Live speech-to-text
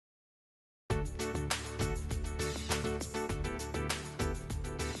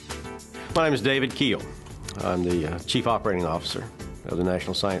My name is David Keel. I'm the Chief Operating Officer of the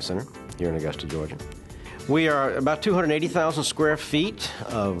National Science Center here in Augusta, Georgia. We are about 280,000 square feet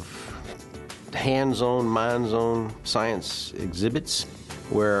of hands-on, minds-on science exhibits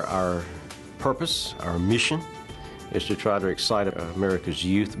where our purpose, our mission, is to try to excite America's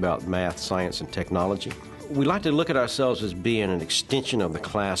youth about math, science, and technology. We like to look at ourselves as being an extension of the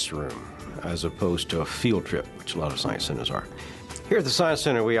classroom as opposed to a field trip, which a lot of science centers are. Here at the Science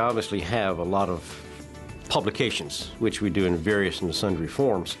Center, we obviously have a lot of publications, which we do in various and sundry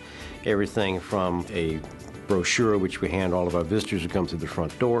forms. Everything from a brochure, which we hand all of our visitors who come through the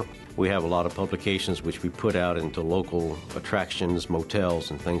front door. We have a lot of publications which we put out into local attractions,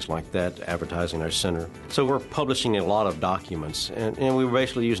 motels, and things like that, advertising our center. So we're publishing a lot of documents, and we're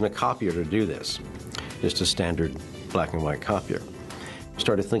basically using a copier to do this, just a standard black and white copier.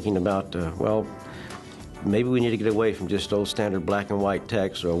 Started thinking about, maybe we need to get away from just old standard black and white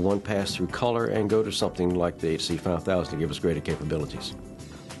text or one pass-through color and go to something like the HC 5000 to give us greater capabilities.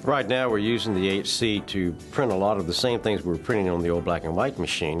 Right now we're using the HC to print a lot of the same things we were printing on the old black and white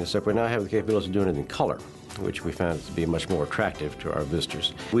machine, except we now have the capability of doing it in color, which we found to be much more attractive to our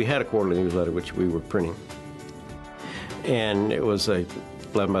visitors. We had a quarterly newsletter which we were printing, and it was a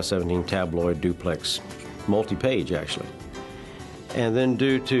 11 by 17 tabloid duplex, multi-page actually. And then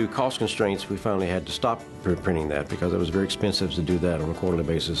due to cost constraints, we finally had to stop printing that because it was very expensive to do that on a quarterly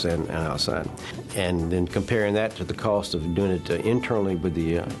basis and outside. And then comparing that to the cost of doing it internally with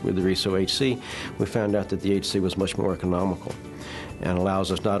the Riso HC, we found out that the HC was much more economical and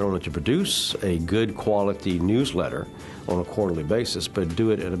allows us not only to produce a good quality newsletter on a quarterly basis, but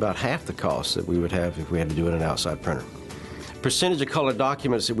do it at about half the cost that we would have if we had to do it in an outside printer. Percentage of color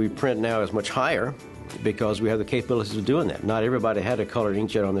documents that we print now is much higher because we have the capabilities of doing that. Not everybody had a colored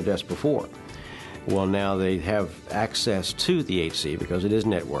inkjet on their desk before. Well, now they have access to the HC because it is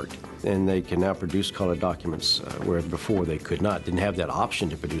networked, and they can now produce colored documents where before they could not, didn't have that option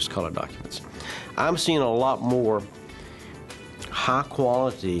to produce colored documents. I'm seeing a lot more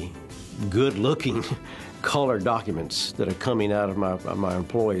high-quality, good-looking colored documents that are coming out of my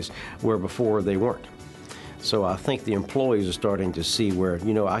employees where before they weren't. So I think the employees are starting to see where,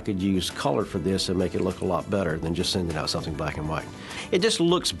 I could use color for this and make it look a lot better than just sending out something black and white. It just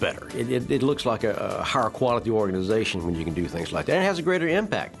looks better. It looks like a higher quality organization when you can do things like that. And it has a greater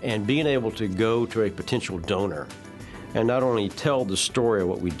impact. And being able to go to a potential donor and not only tell the story of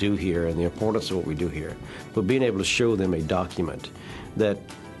what we do here and the importance of what we do here, but being able to show them a document that,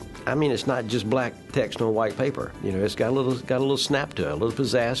 it's not just black text on white paper. It's got a little snap to it, a little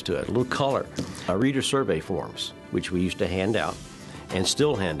pizzazz to it, a little color. Our reader survey forms, which we used to hand out and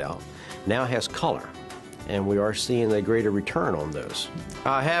still hand out, now has color, and we are seeing a greater return on those.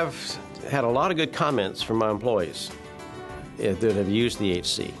 I have had a lot of good comments from my employees that have used the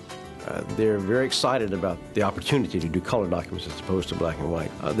HC. They're very excited about the opportunity to do color documents as opposed to black and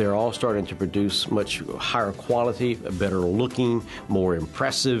white. They're all starting to produce much higher quality, better looking, more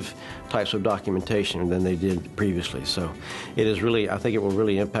impressive types of documentation than they did previously. So it is really, I think it will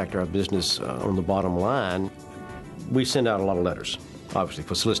really impact our business on the bottom line. We send out a lot of letters, obviously,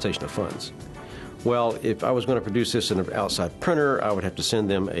 for solicitation of funds. Well, if I was going to produce this in an outside printer, I would have to send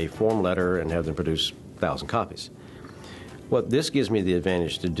them a form letter and have them produce 1,000 copies. What this gives me the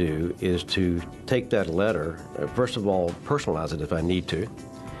advantage to do is to take that letter, first of all, personalize it if I need to,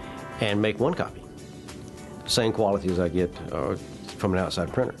 and make one copy. Same quality as I get from an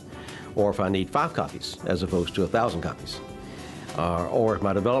outside printer. Or if I need 5 copies as opposed to 1,000 copies. Or if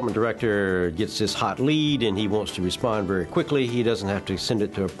my development director gets this hot lead and he wants to respond very quickly, he doesn't have to send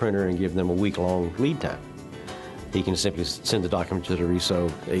it to a printer and give them a week-long lead time. He can simply send the document to the Riso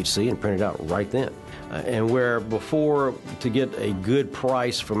HC and print it out right then. And where before, to get a good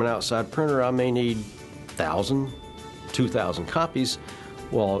price from an outside printer, I may need 1,000, 2,000 copies.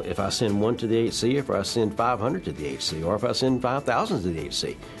 Well, if I send one to the HC, if I send 500 to the HC, or if I send 5,000 to the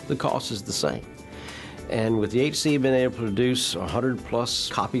HC, the cost is the same. And with the HC being able to produce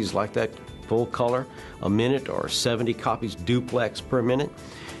 100+ copies like that, full color, a minute, or 70 copies duplex per minute,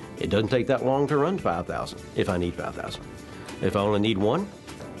 it doesn't take that long to run 5,000 if I need 5,000. If I only need one,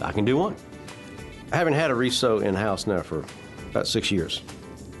 I can do one. I haven't had a Riso in-house now for about 6 years,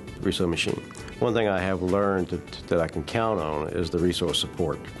 Riso machine. One thing I have learned that I can count on is the resource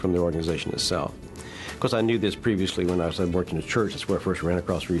support from the organization itself. Of course, I knew this previously when I worked in a church. That's where I first ran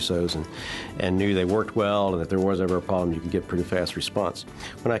across Risos and knew they worked well, and if there was ever a problem, you could get pretty fast response.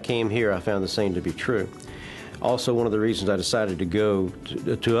 When I came here, I found the same to be true. Also, one of the reasons I decided to go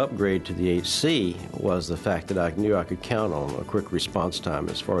to upgrade to the HC was the fact that I knew I could count on a quick response time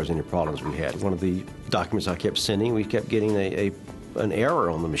as far as any problems we had. One of the documents I kept sending, we kept getting a an error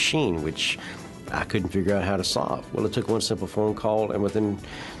on the machine, which I couldn't figure out how to solve. Well, it took one simple phone call, and within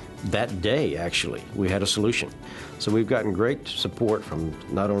that day, actually, we had a solution. So we've gotten great support from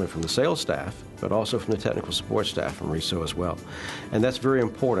not only from the sales staff, but also from the technical support staff from Riso as well. And that's very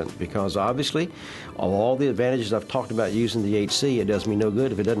important because obviously, of all the advantages I've talked about using the HC, it does me no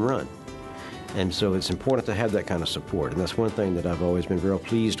good if it doesn't run. And so it's important to have that kind of support. And that's one thing that I've always been very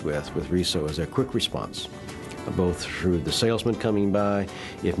pleased with Riso is their quick response, both through the salesman coming by,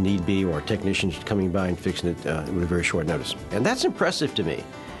 if need be, or technicians coming by and fixing it with a very short notice. And that's impressive to me,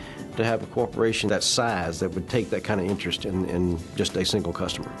 to have a corporation that size that would take that kind of interest in just a single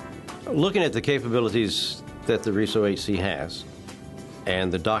customer. Looking at the capabilities that the Riso HC has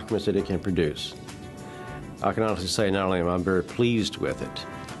and the documents that it can produce, I can honestly say not only am I very pleased with it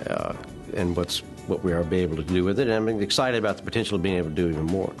and what we are able to do with it, and I'm excited about the potential of being able to do even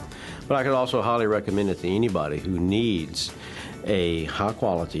more. But I could also highly recommend it to anybody who needs a high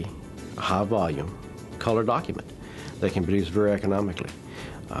quality, high volume color document that can produce very economically.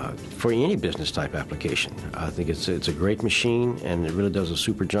 For any business type application, I think it's a great machine and it really does a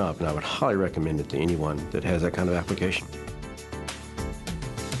super job, and I would highly recommend it to anyone that has that kind of application.